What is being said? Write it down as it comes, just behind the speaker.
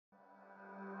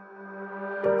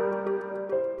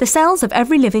The cells of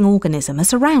every living organism are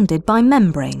surrounded by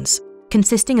membranes,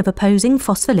 consisting of opposing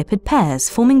phospholipid pairs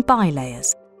forming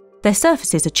bilayers. Their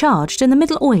surfaces are charged and the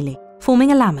middle oily,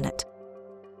 forming a laminate.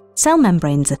 Cell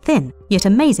membranes are thin, yet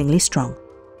amazingly strong.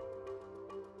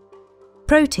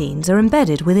 Proteins are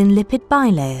embedded within lipid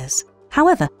bilayers.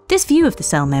 However, this view of the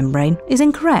cell membrane is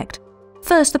incorrect.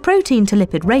 First, the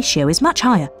protein-to-lipid ratio is much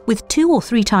higher, with 2 or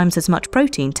 3 times as much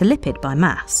protein to lipid by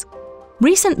mass.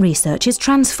 Recent research is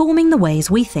transforming the ways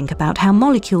we think about how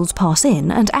molecules pass in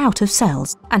and out of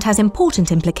cells, and has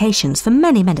important implications for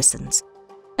many medicines.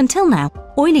 Until now,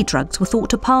 oily drugs were thought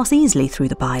to pass easily through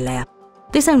the bilayer.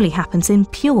 This only happens in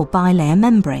pure bilayer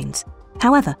membranes.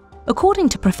 However, according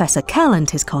to Professor Kell and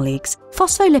his colleagues,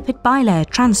 phospholipid bilayer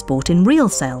transport in real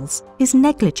cells is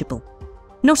negligible.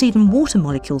 Not even water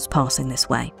molecules passing this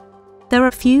way. There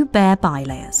are few bare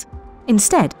bilayers.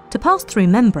 Instead, to pass through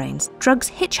membranes, drugs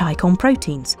hitchhike on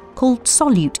proteins, called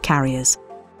SoLute carriers.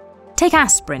 Take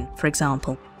aspirin, for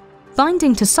example.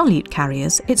 Binding to SoLute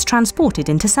carriers, it's transported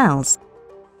into cells.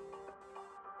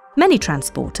 Many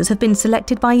transporters have been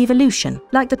selected by evolution,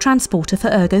 like the transporter for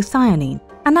ergothioneine,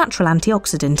 a natural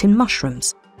antioxidant in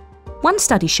mushrooms. One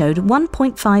study showed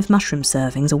 1.5 mushroom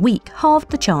servings a week halved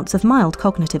the chance of mild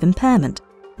cognitive impairment.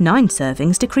 9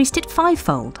 servings decreased it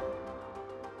 5-fold.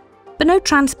 But no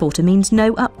transporter means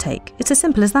no uptake, it's as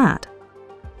simple as that.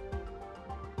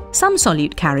 Some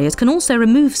SoLute carriers can also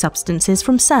remove substances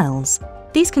from cells.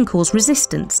 These can cause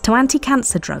resistance to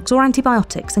anti-cancer drugs or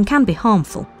antibiotics and can be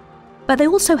harmful. But they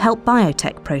also help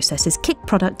biotech processes kick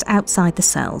products outside the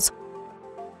cells.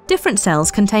 Different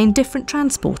cells contain different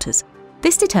transporters.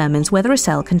 This determines whether a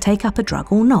cell can take up a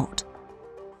drug or not.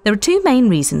 There are 2 main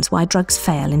reasons why drugs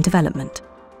fail in development.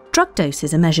 Drug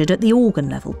doses are measured at the organ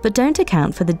level but don't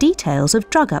account for the details of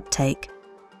drug uptake.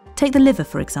 Take the liver,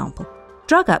 for example.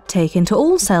 Drug uptake into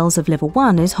all cells of liver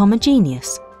 1 is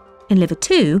homogeneous. In liver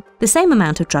 2, the same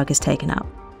amount of drug is taken up.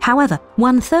 However,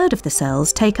 1/3 of the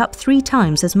cells take up 3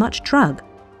 times as much drug.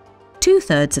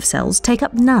 2/3 of cells take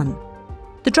up none.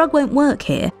 The drug won't work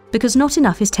here because not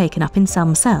enough is taken up in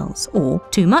some cells, or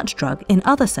too much drug in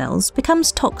other cells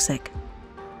becomes toxic.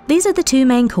 These are the 2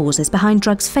 main causes behind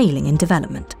drugs failing in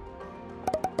development.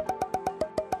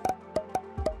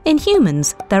 In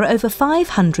humans, there are over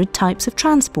 500 types of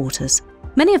transporters.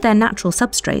 Many of their natural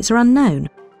substrates are unknown.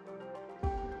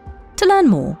 To learn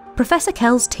more, Professor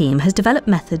Kell's team has developed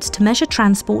methods to measure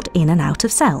transport in and out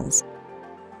of cells.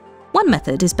 One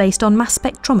method is based on mass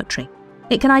spectrometry.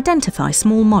 It can identify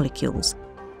small molecules.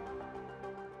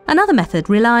 Another method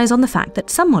relies on the fact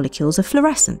that some molecules are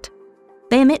fluorescent.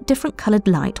 They emit different coloured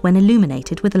light when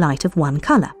illuminated with the light of one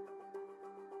colour.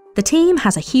 The team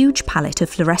has a huge palette of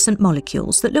fluorescent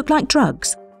molecules that look like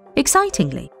drugs.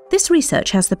 Excitingly, this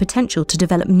research has the potential to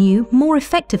develop new, more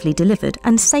effectively delivered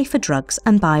and safer drugs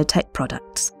and biotech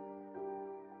products.